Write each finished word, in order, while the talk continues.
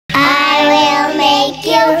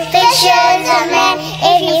fishers of men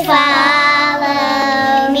if you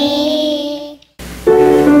follow me.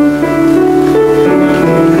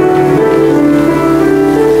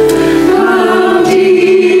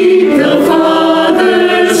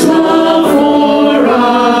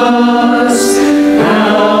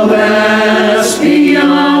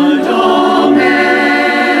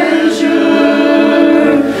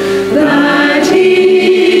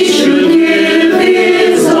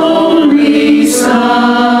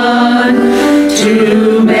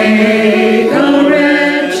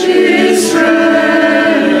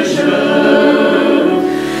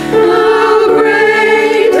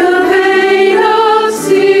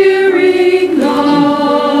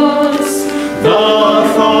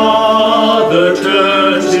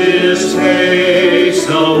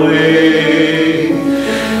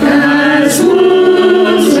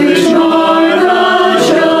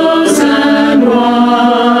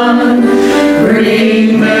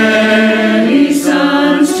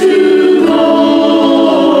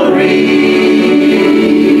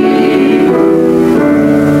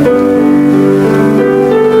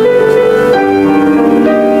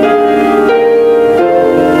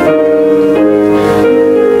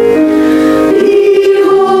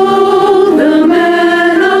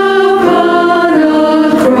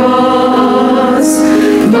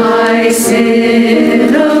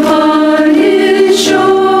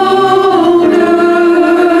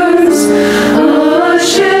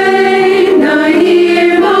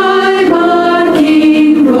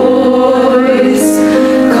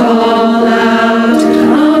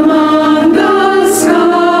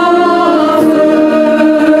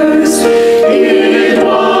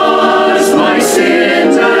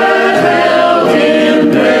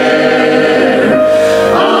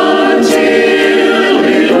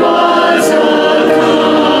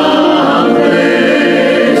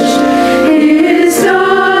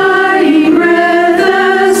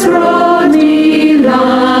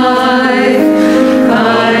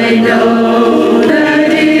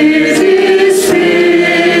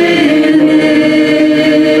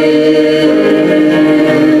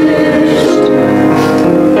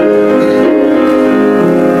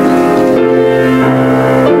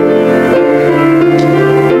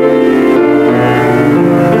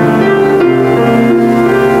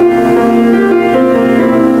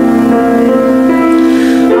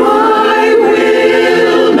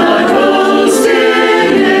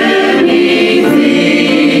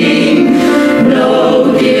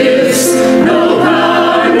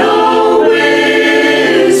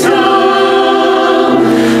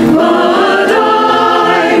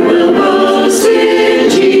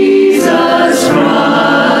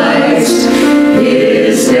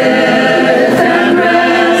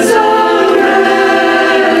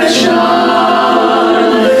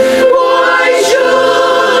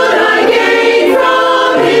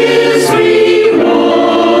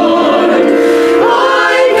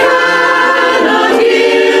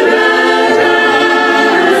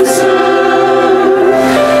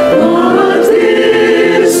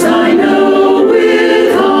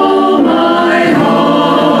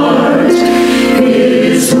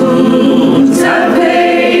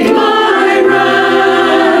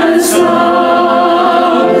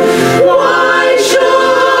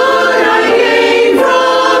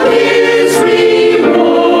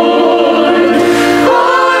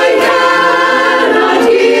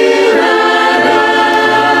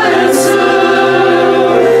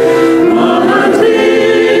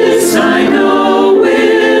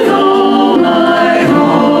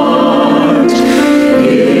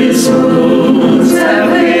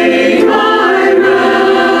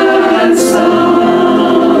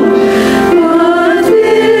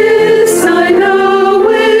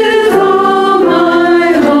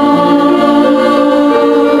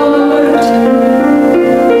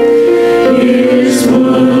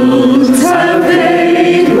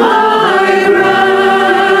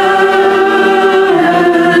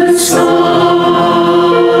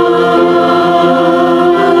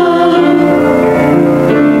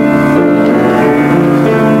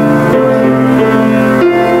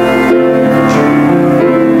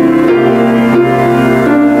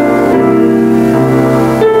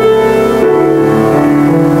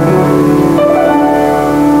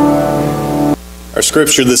 Our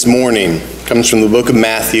scripture this morning comes from the book of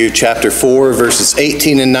Matthew, chapter 4, verses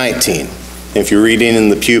 18 and 19. If you're reading in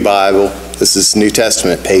the Pew Bible, this is New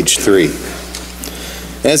Testament, page 3.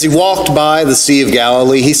 As he walked by the Sea of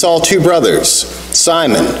Galilee, he saw two brothers,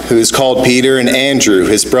 Simon, who is called Peter, and Andrew,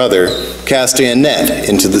 his brother, casting a net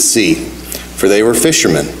into the sea, for they were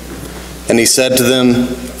fishermen. And he said to them,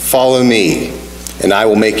 "Follow me, and I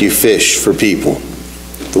will make you fish for people."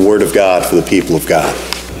 the Word of God for the people of God.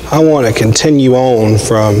 I want to continue on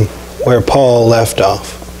from where Paul left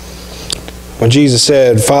off. When Jesus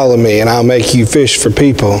said, "Follow me and I'll make you fish for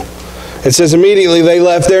people," it says immediately they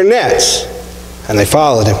left their nets and they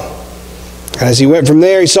followed him. And as he went from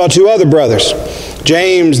there, he saw two other brothers,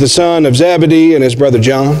 James, the son of Zebedee, and his brother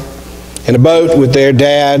John, in a boat with their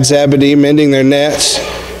dad Zebedee, mending their nets.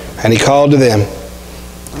 And he called to them.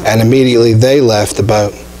 And immediately they left the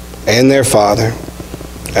boat and their father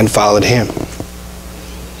and followed him.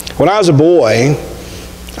 When I was a boy,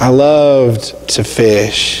 I loved to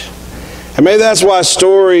fish. And maybe that's why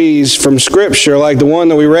stories from Scripture, like the one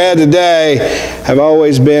that we read today, have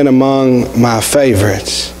always been among my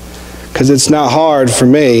favorites. Because it's not hard for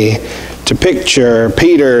me to picture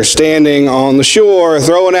Peter standing on the shore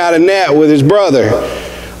throwing out a net with his brother,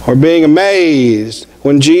 or being amazed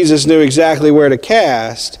when Jesus knew exactly where to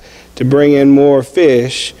cast to bring in more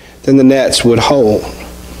fish than the nets would hold.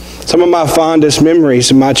 Some of my fondest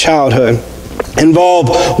memories of my childhood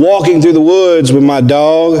involve walking through the woods with my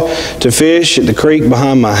dog to fish at the creek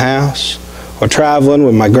behind my house, or traveling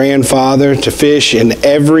with my grandfather to fish in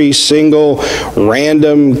every single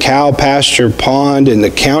random cow pasture pond in the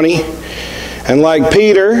county. And like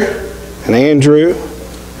Peter and Andrew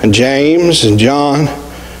and James and John,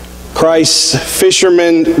 Christ's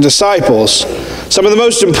fishermen disciples, some of the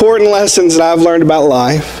most important lessons that I've learned about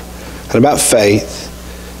life and about faith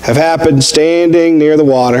have happened standing near the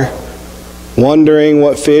water, wondering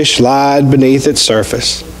what fish lied beneath its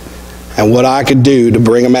surface and what I could do to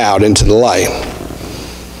bring them out into the light.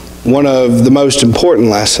 One of the most important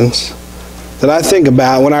lessons that I think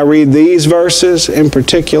about when I read these verses in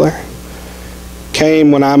particular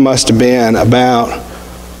came when I must have been about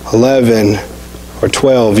 11 or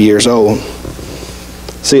 12 years old.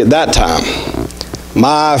 See, at that time,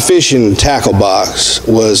 my fishing tackle box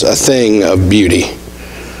was a thing of beauty.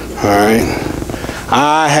 All right?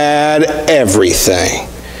 I had everything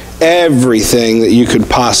that you could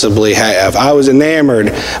possibly have. I was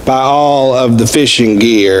enamored by all of the fishing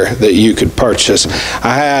gear that you could purchase.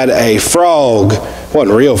 I had a frog,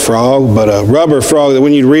 wasn't a real frog, but a rubber frog that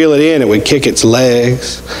when you'd reel it in, it would kick its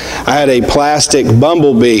legs. I had a plastic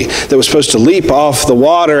bumblebee that was supposed to leap off the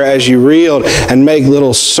water as you reeled and make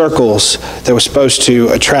little circles that was supposed to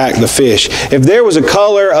attract the fish. If there was a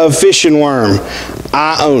color of fishing worm,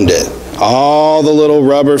 I owned it. All the little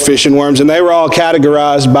rubber fishing worms, and they were all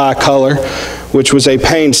categorized by color, which was a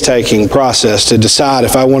painstaking process to decide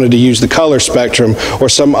if I wanted to use the color spectrum or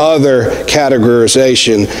some other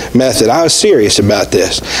categorization method. I was serious about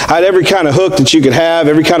this. I had every kind of hook that you could have,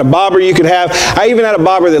 every kind of bobber you could have. I even had a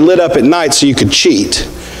bobber that lit up at night so you could cheat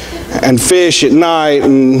and fish at night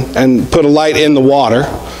and put a light in the water.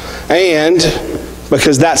 And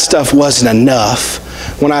because that stuff wasn't enough,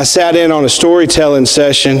 when I sat in on a storytelling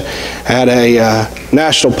session at a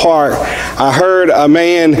national park, I heard a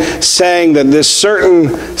man saying that this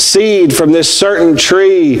certain seed from this certain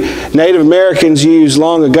tree Native Americans used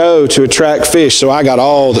long ago to attract fish. So I got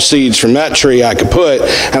all the seeds from that tree I could put,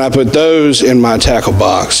 and I put those in my tackle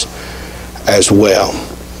box as well.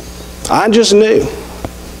 I just knew.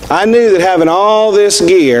 I knew that having all this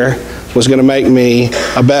gear was going to make me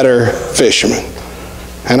a better fisherman.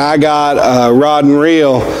 And I got a rod and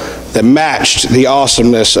reel that matched the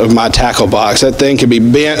awesomeness of my tackle box. That thing could be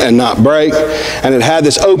bent and not break. And it had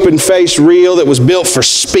this open-faced reel that was built for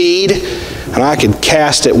speed. And I could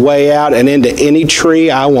cast it way out and into any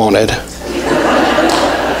tree I wanted.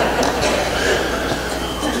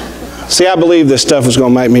 See, I believe this stuff was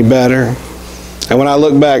going to make me better. And when I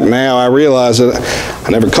look back now, I realize that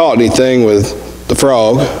I never caught anything with the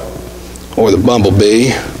frog or the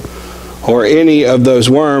bumblebee or any of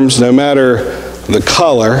those worms, no matter the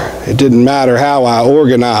color. It didn't matter how I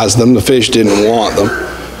organized them. The fish didn't want them.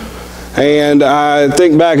 And I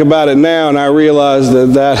think back about it now, and I realize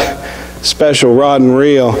that special rod and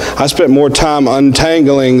reel, I spent more time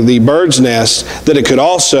untangling the bird's nest that it could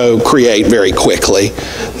also create very quickly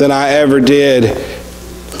than I ever did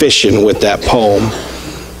fishing with that pole.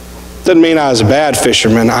 Doesn't mean I was a bad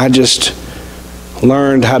fisherman. I just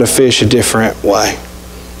learned how to fish a different way.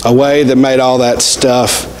 A way that made all that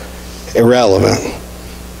stuff irrelevant.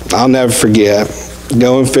 I'll never forget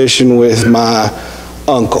going fishing with my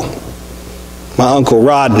uncle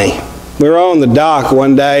Rodney. We were on the dock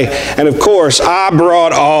one day, and of course I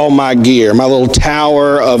brought all my gear, my little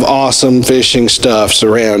tower of awesome fishing stuff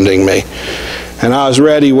surrounding me. And I was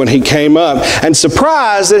ready when he came up, and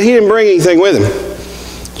surprised that he didn't bring anything with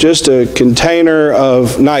him. Just a container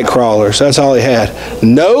of night crawlers. That's all he had.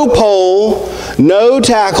 No pole, no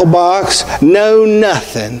tackle box, no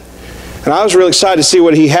nothing. And I was really excited to see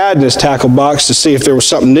what he had in his tackle box to see if there was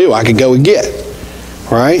something new I could go and get,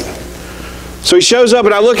 right? So he shows up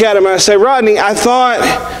and I look at him and I say, Rodney, I thought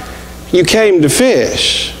you came to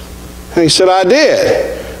fish. And he said, I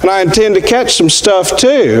did. And I intend to catch some stuff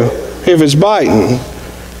too, if it's biting.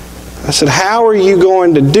 I said, how are you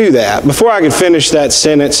going to do that? Before I could finish that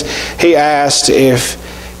sentence, he asked if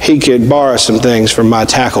he could borrow some things from my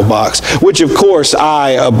tackle box, which of course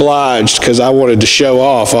I obliged because I wanted to show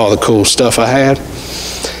off all the cool stuff I had.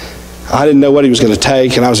 I didn't know what he was going to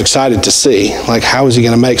take, and I was excited to see, like, how is he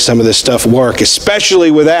going to make some of this stuff work, especially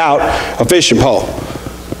without a fishing pole.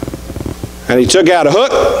 And he took out a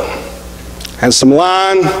hook and some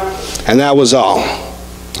line, and that was all.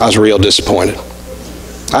 I was real disappointed.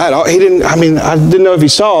 I didn't know if he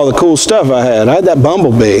saw all the cool stuff I had. I had that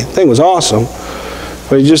bumblebee. The thing was awesome.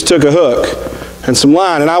 But he just took a hook and some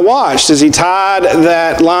line. And I watched as he tied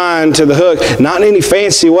that line to the hook, not in any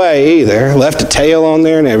fancy way either. Left a tail on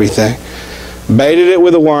there and everything. Baited it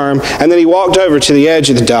with a worm. And then he walked over to the edge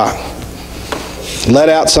of the dock. Let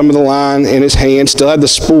out some of the line in his hand, still had the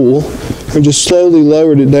spool, and just slowly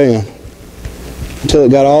lowered it down until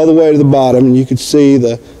it got all the way to the bottom, and you could see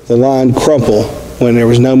the line crumple when there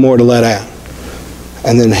was no more to let out.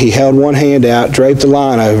 And then he held one hand out, draped the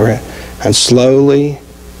line over it, and slowly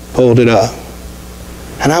pulled it up.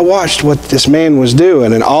 And I watched what this man was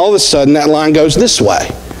doing, and all of a sudden that line goes this way.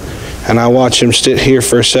 And I watched him sit here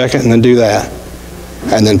for a second and then do that,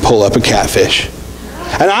 and then pull up a catfish.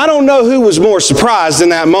 And I don't know who was more surprised in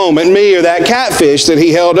that moment, me or that catfish that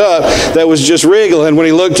he held up that was just wriggling when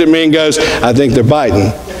he looked at me and goes, I think they're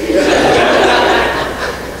biting.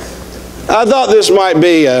 I thought this might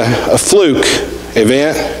be a fluke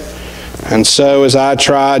event. And so as I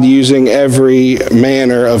tried using every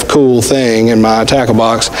manner of cool thing in my tackle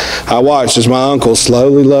box, I watched as my uncle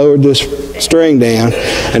slowly lowered this string down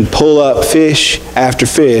and pull up fish after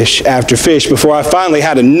fish after fish before I finally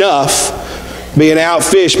had enough being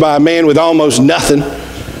outfished by a man with almost nothing.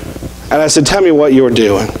 And I said, tell me what you're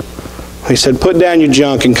doing. He said, put down your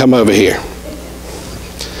junk and come over here.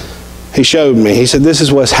 He showed me. He said, this is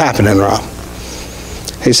what's happening, Rob.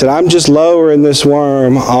 He said, I'm just lowering this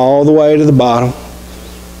worm all the way to the bottom,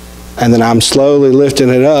 and then I'm slowly lifting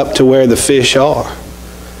it up to where the fish are.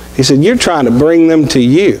 He said, you're trying to bring them to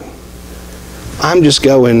you. I'm just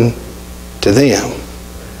going to them.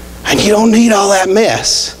 And you don't need all that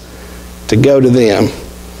mess to go to them.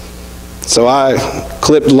 So I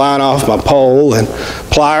clipped the line off my pole and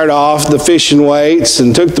plied off the fishing weights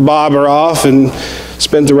and took the bobber off and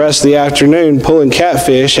spent the rest of the afternoon pulling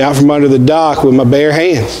catfish out from under the dock with my bare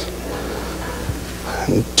hands.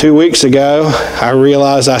 And 2 weeks ago, I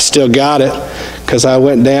realized I still got it because I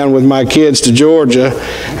went down with my kids to Georgia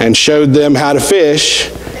and showed them how to fish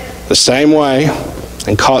the same way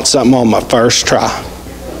and caught something on my first try.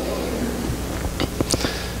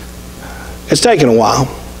 It's taken a while,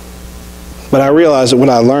 but I realized that what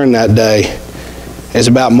I learned that day is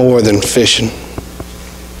about more than fishing.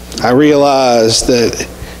 I realized that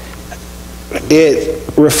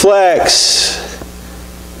it reflects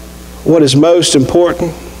what is most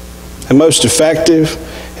important and most effective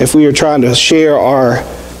if we are trying to share our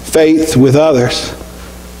faith with others.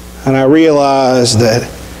 And I realized that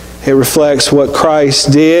it reflects what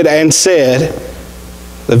Christ did and said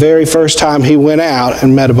the very first time he went out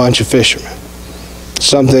and met a bunch of fishermen.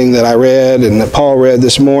 Something that I read and that Paul read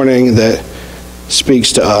this morning that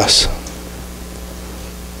speaks to us.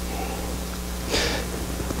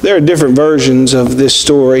 There are different versions of this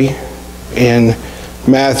story in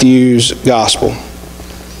Matthew's gospel.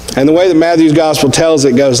 And the way that Matthew's gospel tells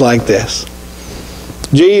it goes like this.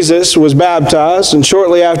 Jesus was baptized, and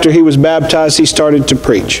shortly after he was baptized, he started to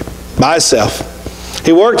preach by himself.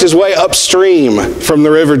 He worked his way upstream from the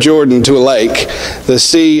River Jordan to a lake, the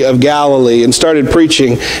Sea of Galilee, and started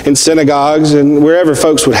preaching in synagogues and wherever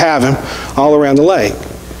folks would have him all around the lake.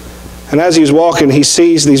 And as he was walking, he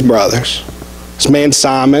sees these brothers. This man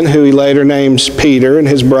Simon, who he later names Peter, and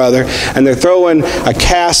his brother, and they're throwing a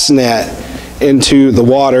cast net into the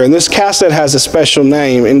water. And this cast net has a special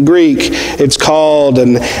name. In Greek, it's called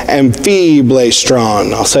an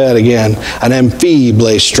amphiblastron. I'll say that again, an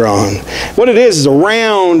amphiblastron. What it is a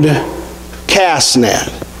round cast net.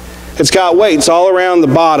 It's got weights all around the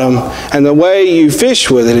bottom, and the way you fish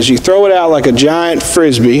with it is you throw it out like a giant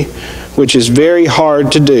frisbee, which is very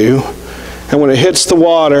hard to do. And when it hits the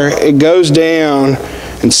water, it goes down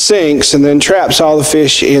and sinks and then traps all the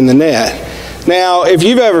fish in the net. Now, if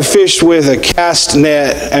you've ever fished with a cast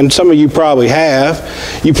net, and some of you probably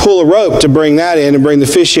have, you pull a rope to bring that in and bring the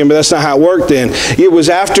fish in, but that's not how it worked then. It was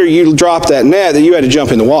after you dropped that net that you had to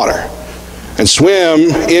jump in the water. and swim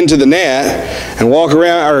into the net and walk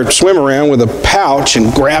around or swim around with a pouch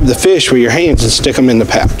and grab the fish with your hands and stick them in the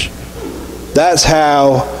pouch. That's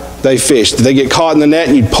how they fish. They get caught in the net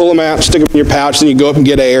and you pull them out, stick them in your pouch, then you go up and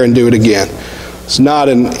get air and do it again. It's not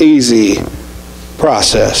an easy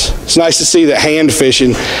process. It's nice to see that hand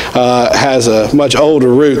fishing has a much older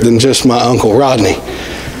root than just my Uncle Rodney.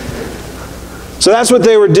 So that's what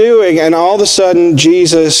they were doing, and all of a sudden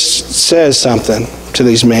Jesus says something to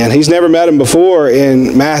these men. He's never met them before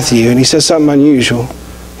in Matthew, and he says something unusual.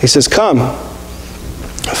 He says, "Come,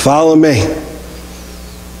 follow me."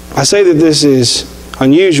 I say that this is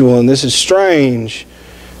unusual and this is strange.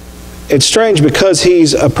 It's strange because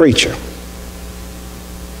he's a preacher.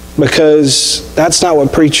 Because that's not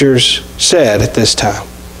what preachers said at this time.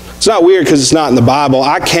 It's not weird because it's not in the Bible.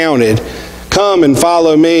 I counted, "Come and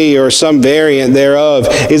follow me," or some variant thereof,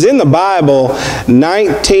 is in the Bible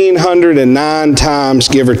 1,909 times,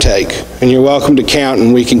 give or take. And you're welcome to count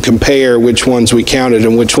and we can compare which ones we counted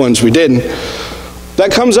and which ones we didn't.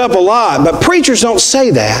 That comes up a lot, but preachers don't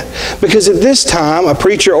say that because at this time, a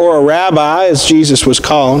preacher or a rabbi, as Jesus was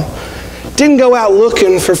called, didn't go out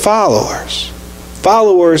looking for followers.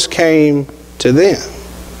 Followers came to them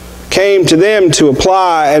to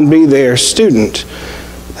apply and be their student.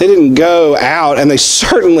 They didn't go out, and they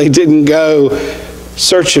certainly didn't go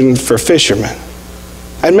searching for fishermen.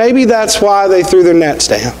 And maybe that's why they threw their nets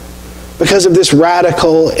down, because of this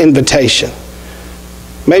radical invitation.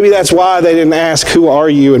 Maybe that's why they didn't ask, "Who are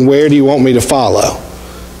you and where do you want me to follow?"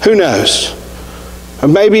 Who knows? Or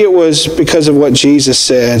maybe it was because of what Jesus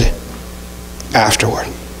said afterward.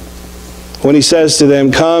 When he says to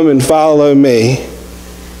them, "Come and follow me,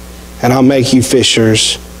 and I'll make you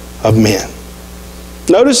fishers of men."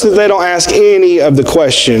 Notice that they don't ask any of the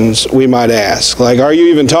questions we might ask, like, "Are you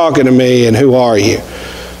even talking to me, and who are you?"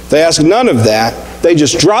 They ask none of that. They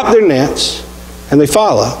just drop their nets and they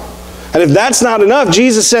follow. And if that's not enough,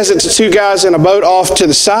 Jesus says it to two guys in a boat off to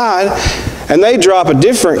the side, and they drop a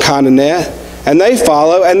different kind of net, and they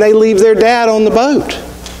follow, and they leave their dad on the boat.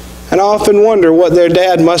 And I often wonder what their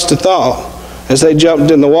dad must have thought as they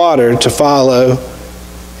jumped in the water to follow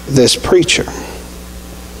this preacher.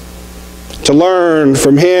 To learn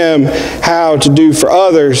from him how to do for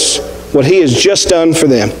others what he has just done for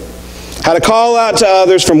them. How to call out to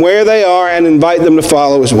others from where they are and invite them to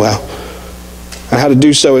follow as well. And how to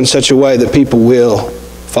do so in such a way that people will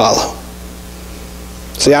follow.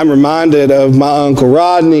 See, I'm reminded of my Uncle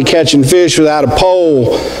Rodney catching fish without a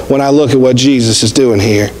pole when I look at what Jesus is doing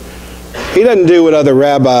here. He doesn't do what other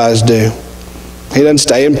rabbis do. He doesn't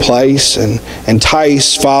stay in place and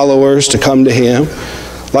entice followers to come to him.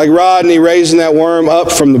 Like Rodney raising that worm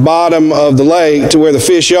up from the bottom of the lake to where the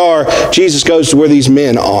fish are, Jesus goes to where these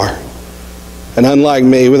men are. And unlike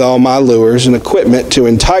me with all my lures and equipment to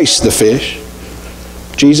entice the fish,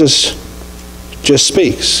 Jesus just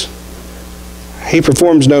speaks. He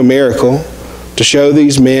performs no miracle to show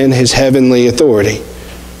these men his heavenly authority.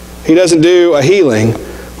 He doesn't do a healing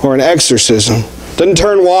or an exorcism, doesn't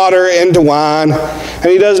turn water into wine,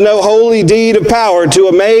 and he does no holy deed of power to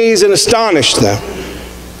amaze and astonish them.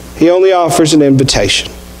 He only offers an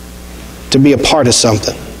invitation to be a part of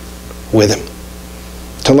something with him,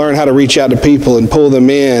 to learn how to reach out to people and pull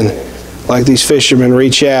them in like these fishermen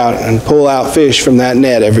reach out and pull out fish from that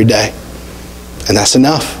net every day. And that's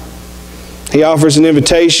enough. He offers an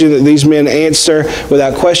invitation that these men answer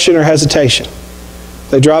without question or hesitation.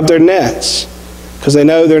 They drop their nets because they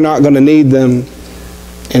know they're not going to need them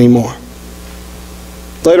anymore.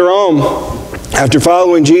 Later on, after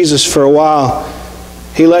following Jesus for a while,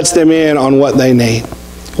 he lets them in on what they need.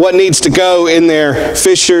 What needs to go in their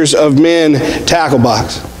fishers of men tackle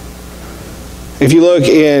box. If you look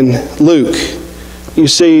in Luke, you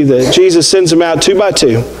see that Jesus sends them out 2 by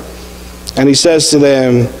 2. And he says to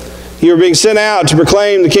them, "You are being sent out to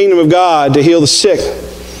proclaim the kingdom of God, to heal the sick."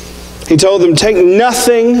 He told them, "Take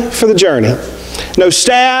nothing for the journey. No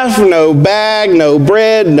staff, no bag, no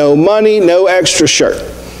bread, no money, no extra shirt."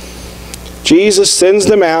 Jesus sends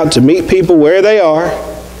them out to meet people where they are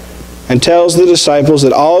and tells the disciples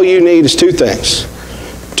that all you need is 2 things: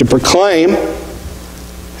 to proclaim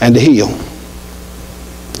and to heal.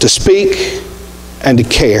 To speak and to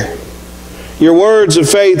care. Your words of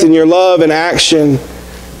faith and your love and action,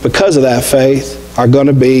 because of that faith, are going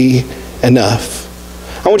to be enough.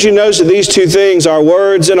 I want you to notice that these 2 things, our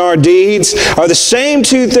words and our deeds, are the same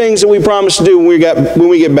 2 things that we promised to do when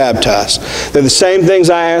we get baptized. They're the same things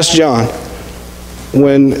I asked John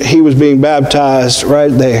when he was being baptized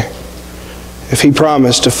right there, if he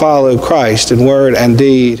promised to follow Christ in word and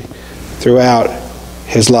deed throughout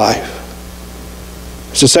his life.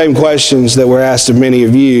 It's the same questions that were asked of many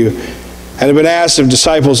of you and have been asked of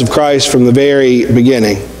disciples of Christ from the very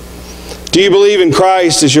beginning. Do you believe in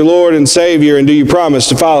Christ as your Lord and Savior, and do you promise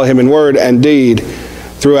to follow him in word and deed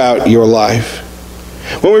throughout your life?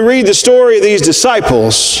 When we read the story of these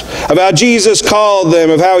disciples, of how Jesus called them,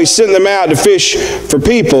 of how he sent them out to fish for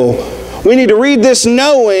people, we need to read this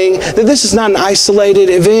knowing that this is not an isolated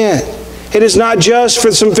event. It is not just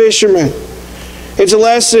for some fishermen. It's a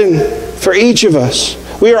lesson for each of us.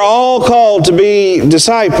 We are all called to be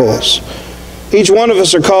disciples. Each one of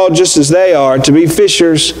us are called, just as they are, to be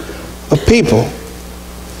fishers of people,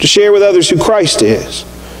 to share with others who Christ is,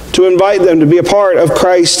 to invite them to be a part of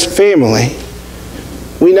Christ's family.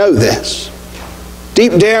 We know this.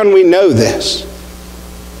 Deep down we know this.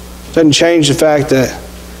 Doesn't change the fact that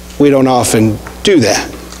we don't often do that.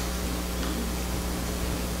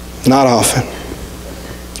 Not often.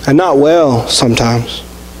 And not well sometimes.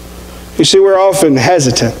 You see, we're often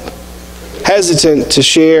hesitant to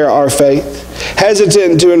share our faith,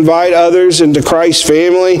 hesitant to invite others into Christ's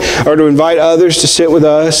family, or to invite others to sit with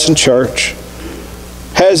us in church,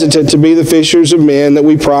 hesitant to be the fishers of men that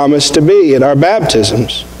we promised to be at our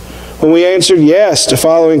baptisms, when we answered yes to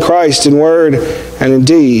following Christ in word and in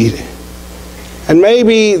deed. And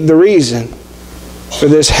maybe the reason for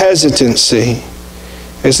this hesitancy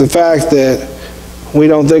is the fact that we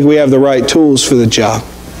don't think we have the right tools for the job.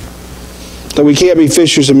 That we can't be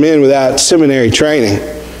fishers of men without seminary training,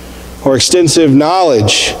 or extensive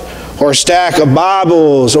knowledge, or a stack of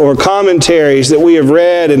Bibles or commentaries that we have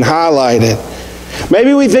read and highlighted.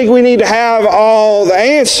 Maybe we think we need to have all the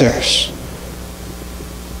answers.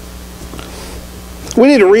 We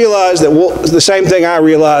need to realize that the same thing I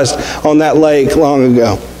realized on that lake long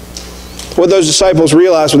ago. What those disciples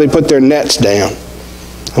realized when they put their nets down,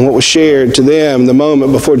 and what was shared to them the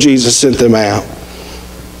moment before Jesus sent them out.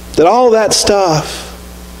 That all that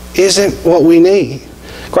stuff isn't what we need.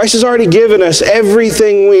 Christ has already given us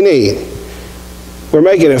everything we need. We're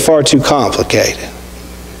making it far too complicated.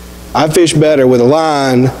 I fish better with a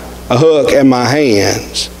line, a hook, and my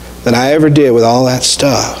hands than I ever did with all that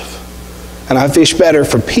stuff. And I fish better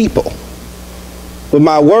for people with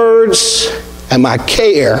my words and my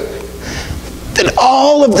care than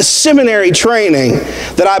all of the seminary training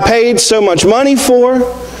that I paid so much money for,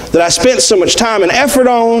 that I spent so much time and effort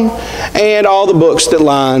on, and all the books that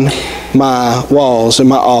line my walls in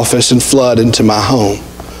my office and flood into my home.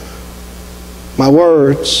 My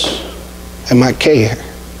words and my care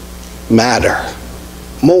matter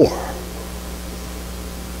more.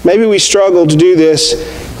 Maybe we struggle to do this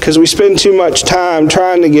because we spend too much time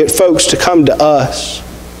trying to get folks to come to us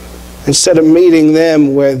instead of meeting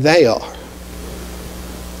them where they are.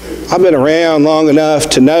 I've been around long enough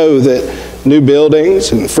to know that new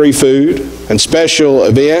buildings and free food and special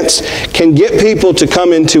events can get people to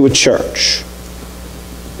come into a church.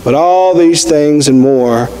 But all these things and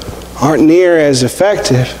more aren't near as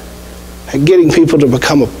effective at getting people to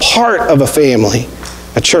become a part of a family,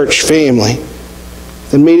 a church family,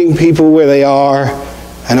 than meeting people where they are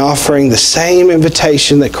and offering the same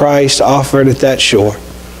invitation that Christ offered at that shore,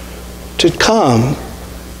 to come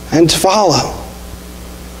and to follow.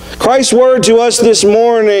 Christ's word to us this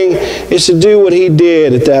morning is to do what he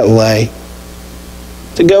did at that lake.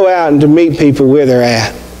 To go out and to meet people where they're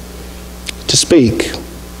at. To speak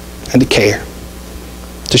and to care.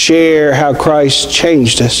 To share how Christ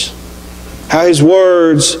changed us. How his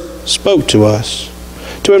words spoke to us.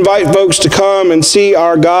 To invite folks to come and see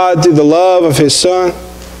our God through the love of his Son.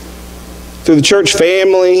 Through the church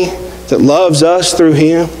family that loves us through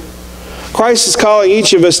him. Christ is calling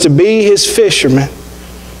each of us to be his fishermen.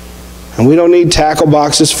 And we don't need tackle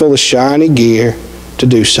boxes full of shiny gear to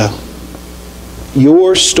do so.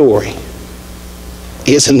 Your story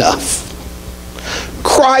is enough.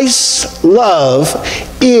 Christ's love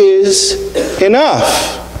is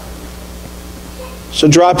enough. So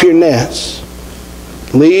drop your nets.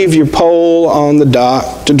 Leave your pole on the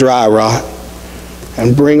dock to dry rot.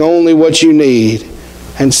 And bring only what you need.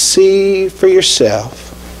 And see for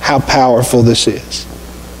yourself how powerful this is.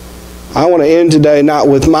 I want to end today not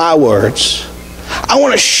with my words. I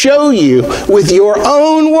want to show you with your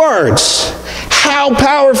own words how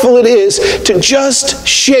powerful it is to just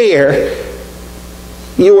share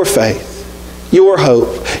your faith, your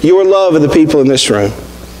hope, your love of the people in this room.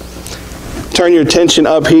 Turn your attention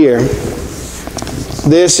up here.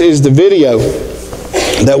 This is the video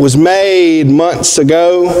that was made months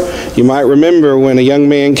ago. You might remember when a young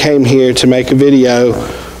man came here to make a video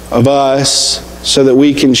of us so that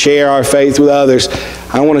we can share our faith with others.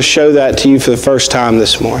 I want to show that to you for the first time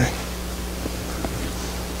this morning.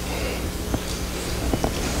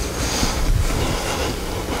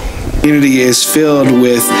 Community is filled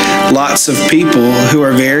with lots of people who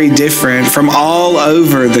are very different from all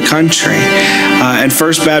over the country. And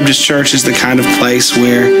First Baptist Church is the kind of place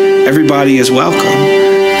where everybody is welcome.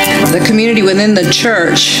 The community within the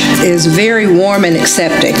church is very warm and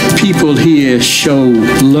accepting. People here show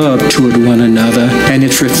love toward one another, and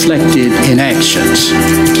it's reflected in actions.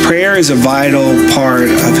 Prayer is a vital part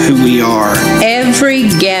of who we are. Every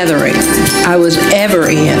gathering I was ever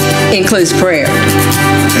in includes prayer.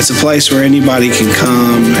 It's a place where anybody can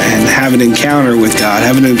come and have an encounter with God,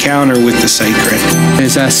 have an encounter with the sacred.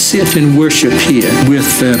 As I sit and worship here with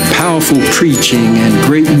powerful preaching and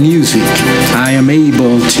great music, I am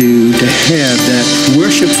able to have that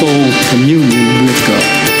worshipful communion with God.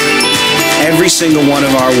 Every single one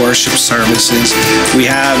of our worship services, we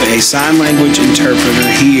have a sign language interpreter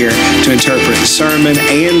here to interpret the sermon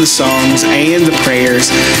and the songs and the prayers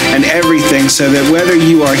and everything, so that whether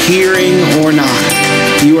you are hearing or not,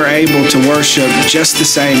 you are able to worship just the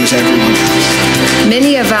same as everyone else.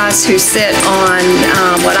 Many of us who sit on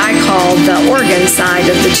what I call the organ side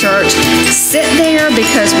of the church sit there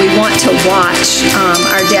because we want to watch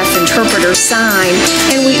our deaf interpreter sign,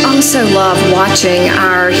 and we also love watching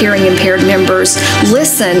our hearing impaired members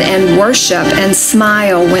listen and worship and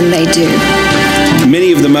smile when they do.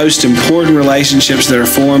 Many of the most important relationships that are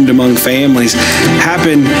formed among families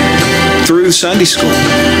happen through Sunday school.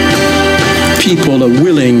 People are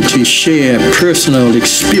willing to share personal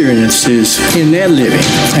experiences in their living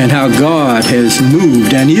and how God has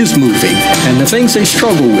moved and is moving and the things they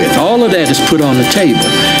struggle with. All of that is put on the table.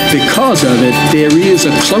 Because of it, there is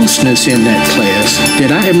a closeness in that class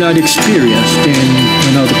that I have not experienced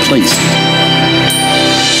in other places.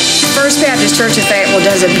 First Baptist Church of Fayetteville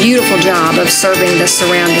does a beautiful job of serving the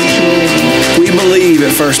surrounding community. We believe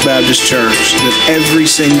at First Baptist Church that every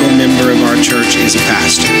single member of our church is a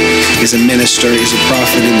pastor, is a minister, is a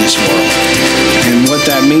prophet in this world. And what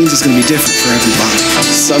that means is going to be different for everybody.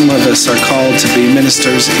 Some of us are called to be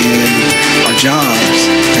ministers in our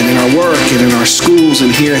jobs and in our work and in our schools.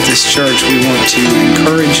 And here at this church, we want to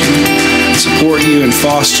encourage you, support you, and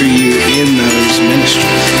foster you in those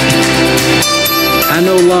ministries. I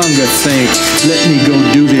no longer think, let me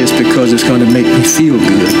go do this because it's going to make me feel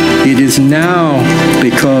good. It is now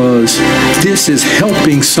because this is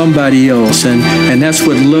helping somebody else, and that's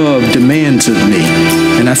what love demands of me.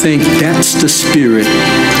 And I think that's the spirit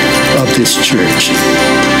of this church.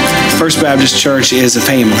 First Baptist Church is a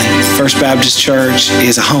family. First Baptist Church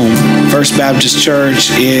is a home. First Baptist Church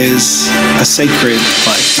is a sacred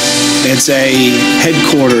place. It's a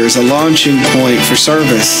headquarters, a launching point for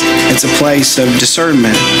service. It's a place of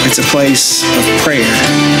discernment. It's a place of prayer.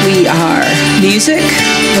 We are music,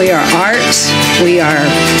 we are art, we are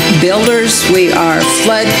builders, we are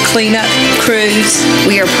flood cleanup crews.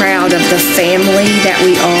 We are proud of the family that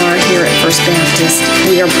we are here at First Baptist.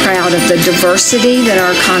 We are proud of the diversity that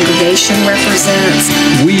our congregation represents.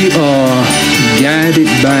 We are guided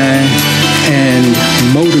by and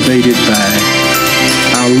motivated by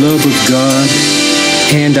our love of God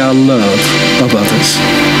and our love of others.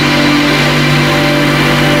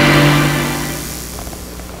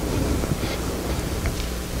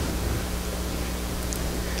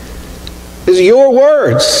 It's your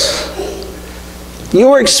words,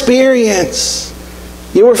 your experience,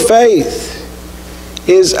 your faith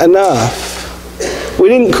is enough. We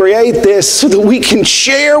didn't create this so that we can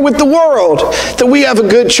share with the world that we have a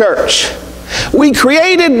good church. We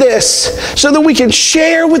created this so that we can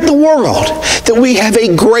share with the world that we have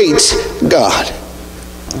a great God.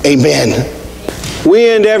 Amen. We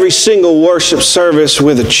end every single worship service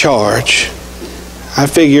with a charge. I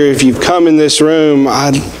figure if you've come in this room,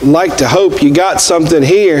 I'd like to hope you got something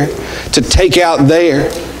here to take out there.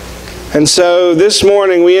 And so this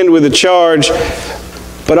morning we end with a charge,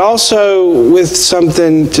 but also with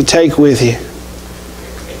something to take with you.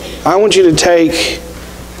 I want you to take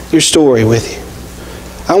your story with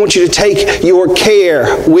you. I want you to take your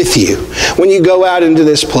care with you when you go out into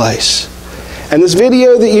this place. And this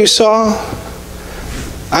video that you saw,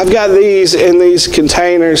 I've got these in these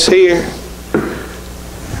containers here.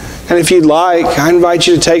 And if you'd like, I invite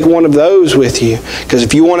you to take one of those with you. Because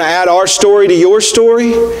if you want to add our story to your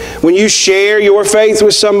story, when you share your faith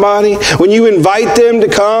with somebody, when you invite them to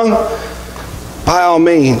come, by all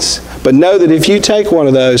means. But know that if you take one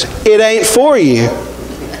of those, it ain't for you.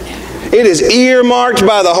 It is earmarked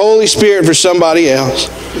by the Holy Spirit for somebody else.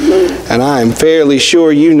 And I am fairly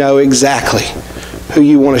sure you know exactly who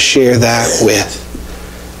you want to share that with.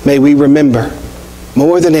 May we remember,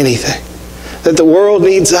 more than anything, that the world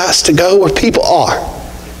needs us to go where people are.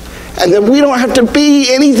 And that we don't have to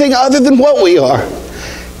be anything other than what we are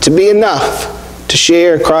to be enough to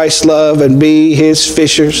share Christ's love and be his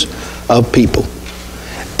fishers of people.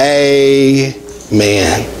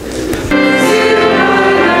 Amen.